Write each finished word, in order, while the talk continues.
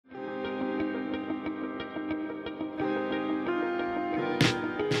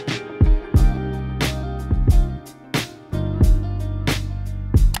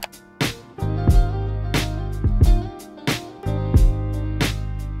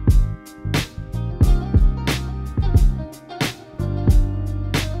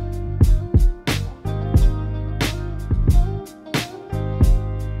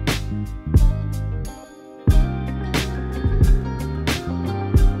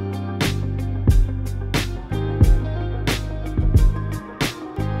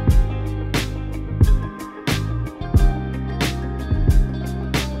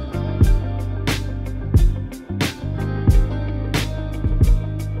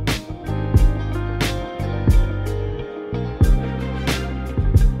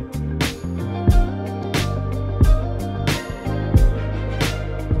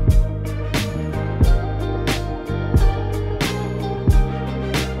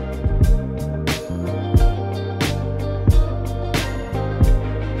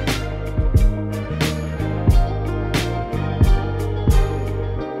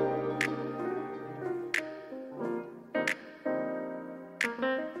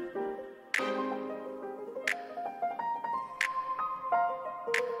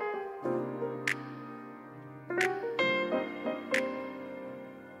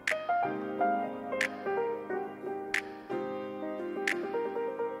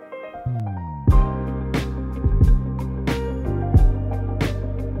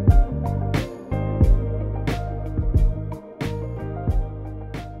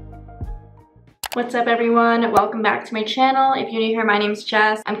What's up everyone? Welcome back to my channel. If you're new here, my name's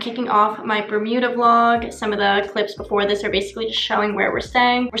Jess. I'm kicking off my Bermuda vlog. Some of the clips before this are basically just showing where we're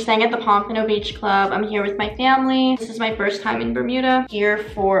staying. We're staying at the Pompano Beach Club. I'm here with my family. This is my first time in Bermuda. Here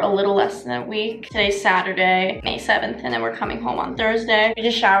for a little less than a week. Today's Saturday, May 7th, and then we're coming home on Thursday. We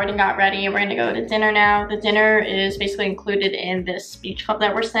just showered and got ready. We're gonna go to dinner now. The dinner is basically included in this beach club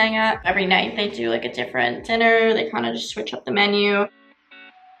that we're staying at. Every night they do like a different dinner. They kind of just switch up the menu.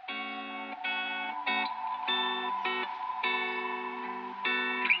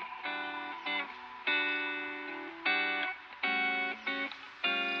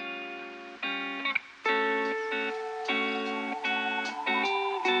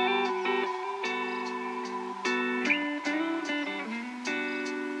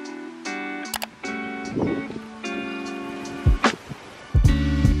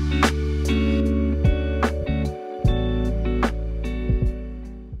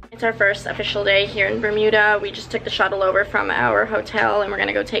 It's our first official day here in Bermuda. We just took the shuttle over from our hotel and we're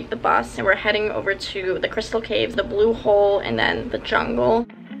gonna go take the bus, and we're heading over to the Crystal Caves, the Blue Hole, and then the jungle.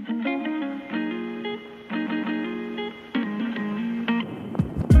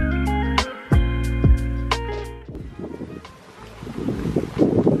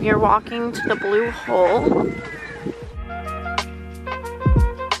 We are walking to the Blue Hole.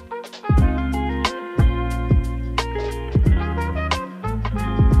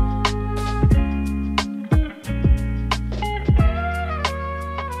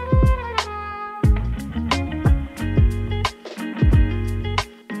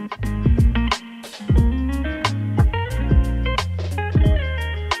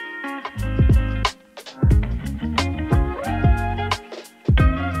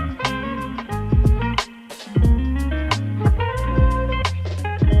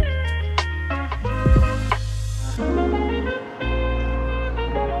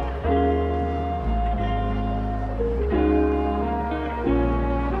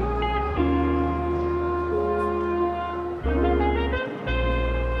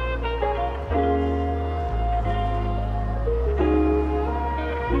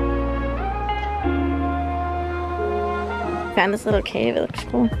 Found this little cave, it looks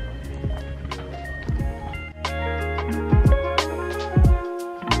cool.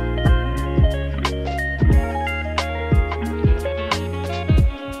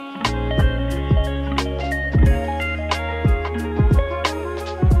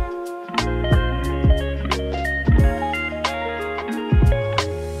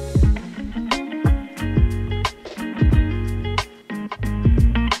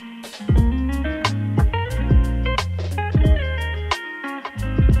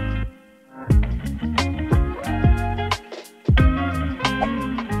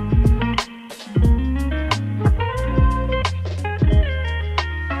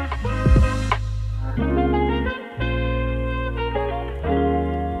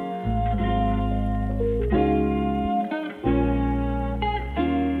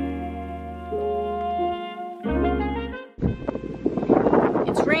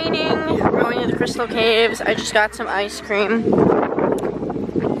 We're going to the Crystal Caves. I just got some ice cream.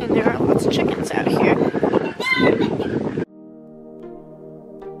 And there are lots of chickens out here.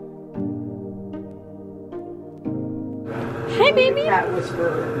 Hi, baby. Cat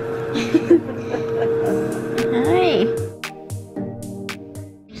whisperer. Hi.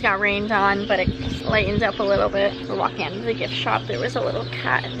 Just got rained on, but it lightened up a little bit. We're walking into the gift shop. There was a little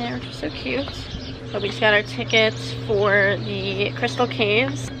cat in there, which is so cute. But we just got our tickets for the Crystal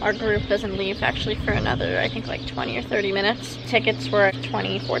Caves. Our group doesn't leave actually for another, I think like 20 or 30 minutes. Tickets were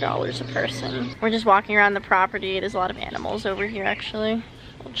 $24 a person. We're just walking around the property. There's a lot of animals over here actually.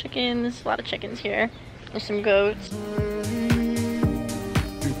 Little chickens, a lot of chickens here. There's some goats.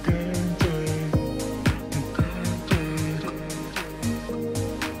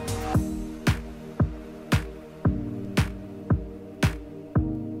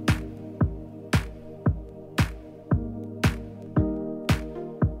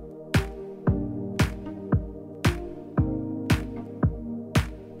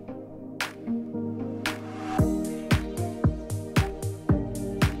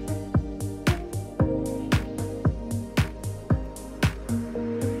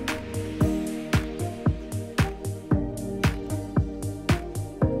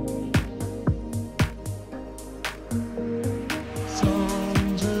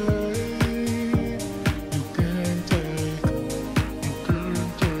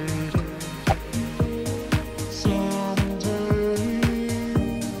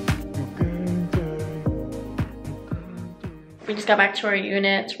 We just got back to our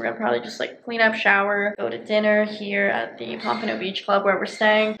units. We're gonna probably just like clean up, shower, go to dinner here at the Pompano Beach Club where we're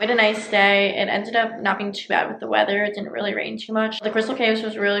staying. We had a nice day. It ended up not being too bad with the weather. It didn't really rain too much. The Crystal Caves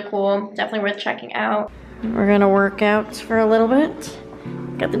was really cool. Definitely worth checking out. We're gonna work out for a little bit.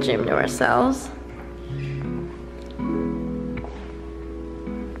 Got the gym to ourselves.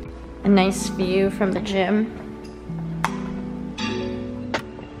 A nice view from the gym.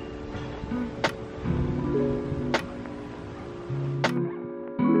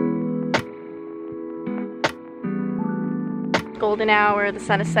 Golden hour, the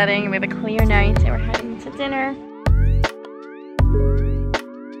sun is setting, and we have a clear night, and we're heading to dinner.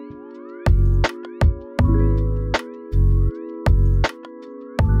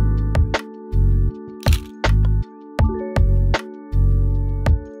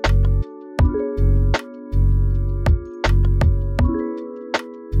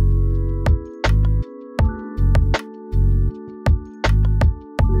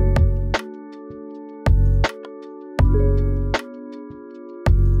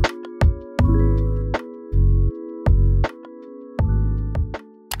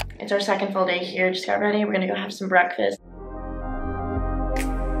 It's our second full day here. Just got ready. We're gonna go have some breakfast.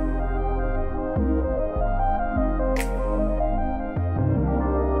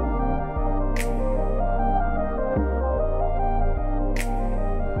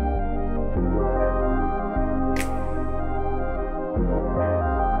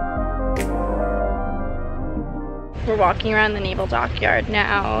 We're walking around the Naval Dockyard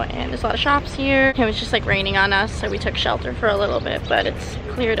now, and there's a lot of shops here. It was just like raining on us, so we took shelter for a little bit, but it's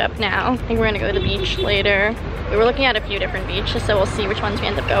cleared up now. I think we're gonna go to the beach later. We were looking at a few different beaches, so we'll see which ones we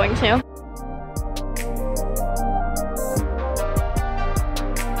end up going to.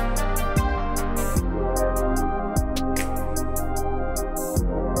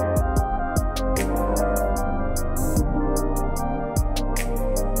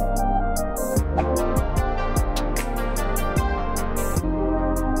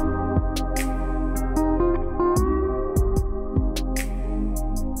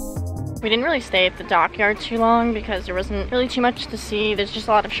 We didn't really stay at the Dockyard too long because there wasn't really too much to see. There's just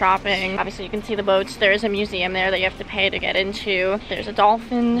a lot of shopping. Obviously you can see the boats. There is a museum there that you have to pay to get into. There's a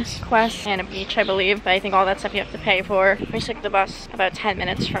dolphin quest and a beach, I believe, but I think all that stuff you have to pay for. We took the bus about 10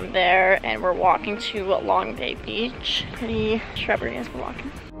 minutes from there, and we're walking to Long Bay Beach. Pretty shrubbery as we're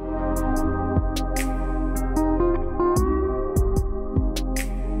walking.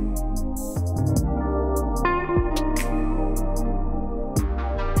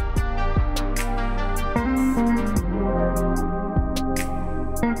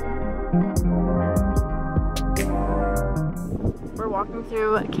 Walking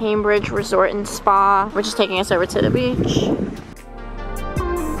through Cambridge Resort and Spa, which is taking us over to the beach.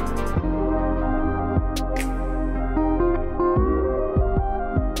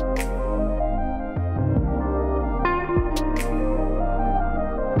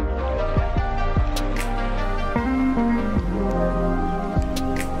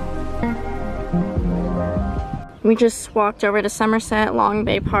 We just walked over to Somerset, Long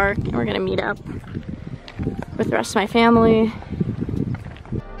Bay Park, and we're gonna meet up with the rest of my family.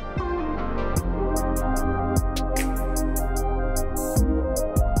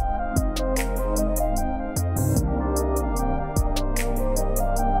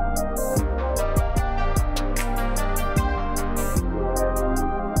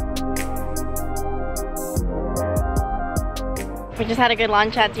 We just had a good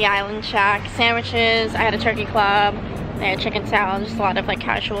lunch at the Island Shack. Sandwiches, I had a turkey club, I had chicken salad, just a lot of like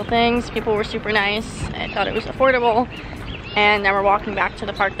casual things. People were super nice. I thought it was affordable. And now we're walking back to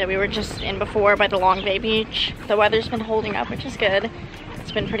the park that we were just in before by the Long Bay Beach. The weather's been holding up, which is good.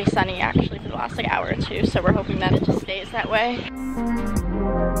 It's been pretty sunny actually for the last like hour or two, so we're hoping that it just stays that way.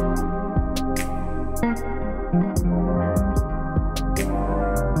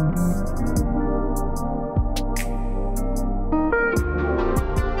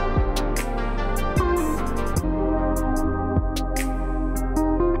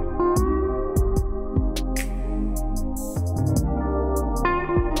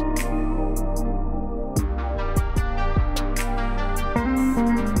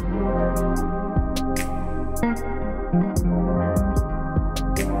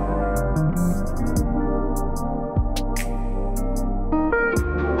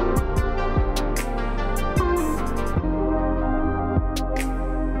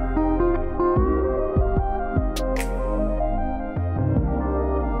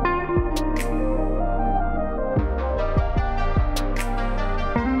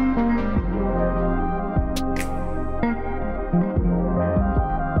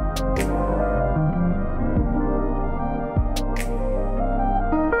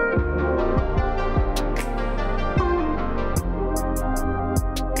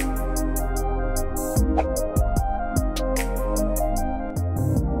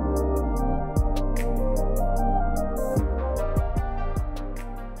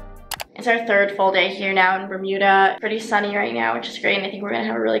 It's our third full day here now in Bermuda. Pretty sunny right now, which is great, and I think we're gonna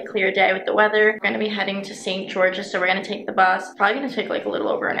have a really clear day with the weather. We're gonna be heading to St. George's, so we're gonna take the bus. Probably gonna take like a little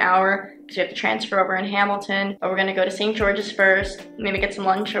over an hour because we have to transfer over in Hamilton. But we're gonna go to St. George's first, maybe get some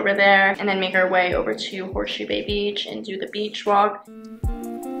lunch over there, and then make our way over to Horseshoe Bay Beach and do the beach walk.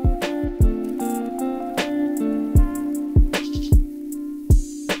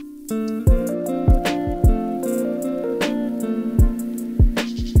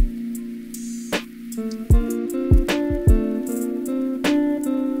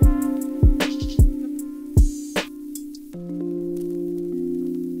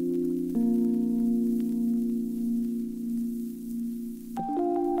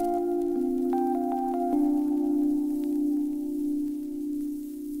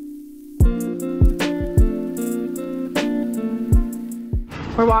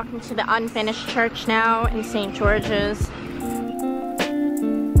 We're walking to the unfinished church now in St. George's.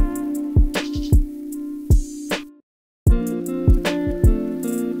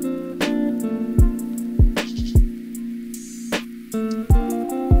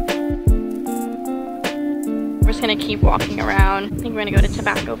 We're just gonna keep walking around. I think we're gonna go to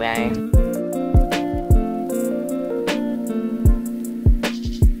Tobacco Bay.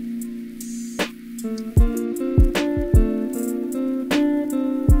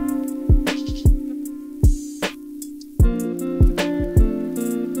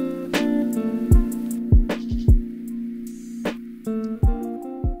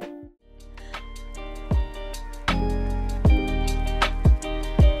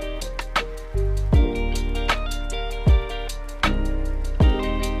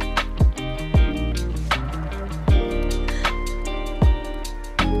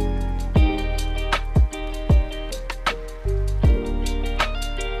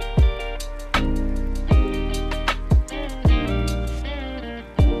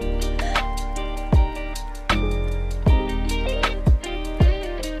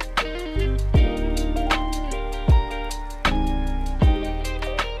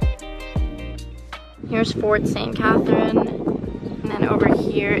 Here's Fort St. Catherine, and then over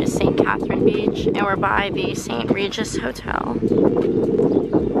here is St. Catherine Beach, and we're by the St. Regis Hotel.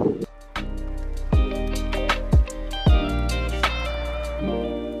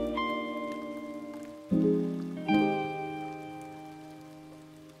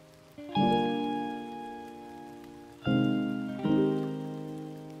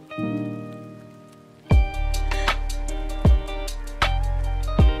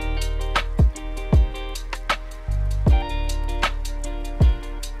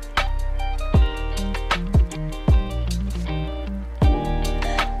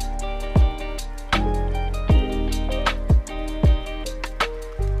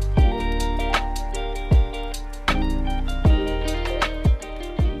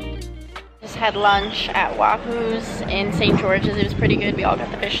 Had lunch at Wahoo's in St. George's. It was pretty good. We all got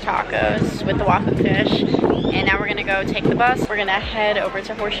the fish tacos with the Wahoo fish. And now we're gonna go take the bus. We're gonna head over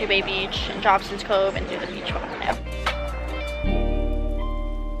to Horseshoe Bay Beach and Jobson's Cove and do the beach walk now.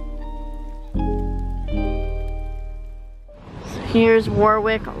 So here's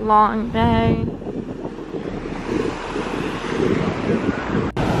Warwick Long Bay.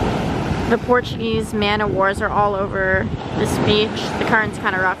 The Portuguese man-o'-wars are all over this beach. The current's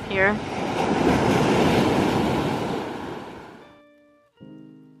kind of rough here.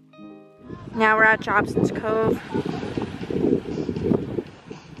 Now we're at Jobson's Cove.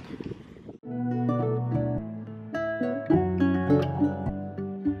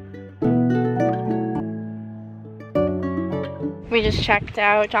 We just checked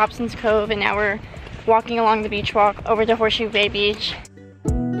out Jobson's Cove and now we're walking along the beach walk over to Horseshoe Bay Beach.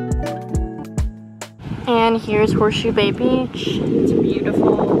 And here's Horseshoe Bay Beach. It's a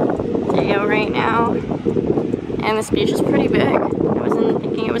beautiful day out right now. And this beach is pretty big. I wasn't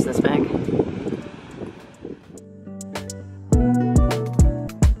thinking it was this big.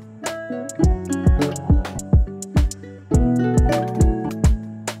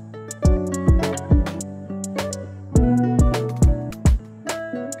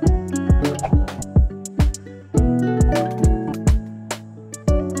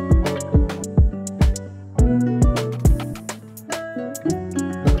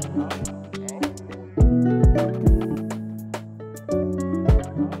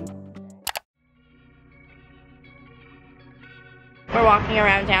 We're walking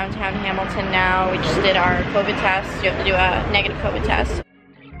around downtown Hamilton now. We just did our COVID test. You have to do a negative COVID test.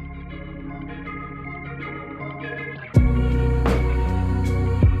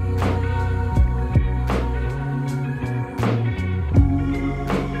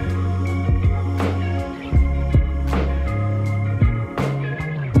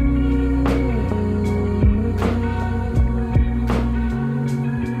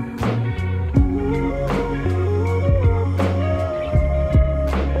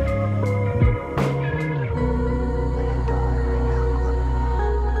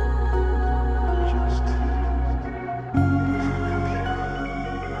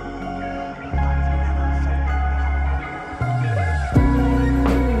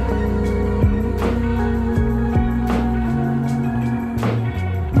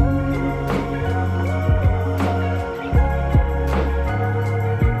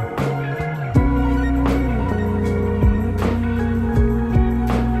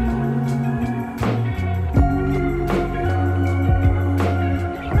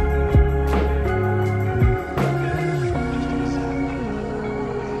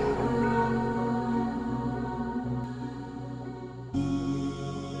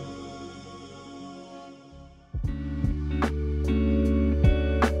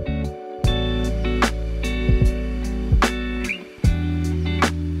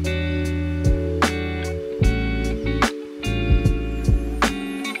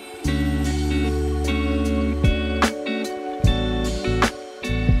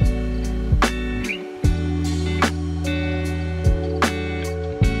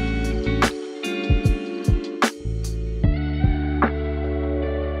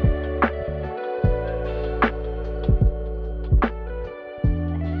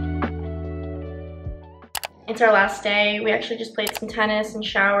 it's our last day. We actually just played some tennis and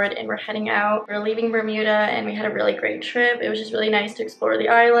showered and we're heading out. We're leaving Bermuda and we had a really great trip. It was just really nice to explore the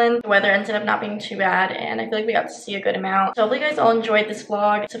island. The weather ended up not being too bad and I feel like we got to see a good amount. So hopefully you guys all enjoyed this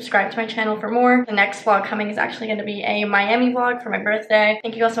vlog. Subscribe to my channel for more. The next vlog coming is actually going to be a Miami vlog for my birthday.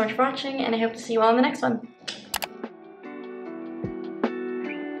 Thank you all so much for watching and I hope to see you all in the next one.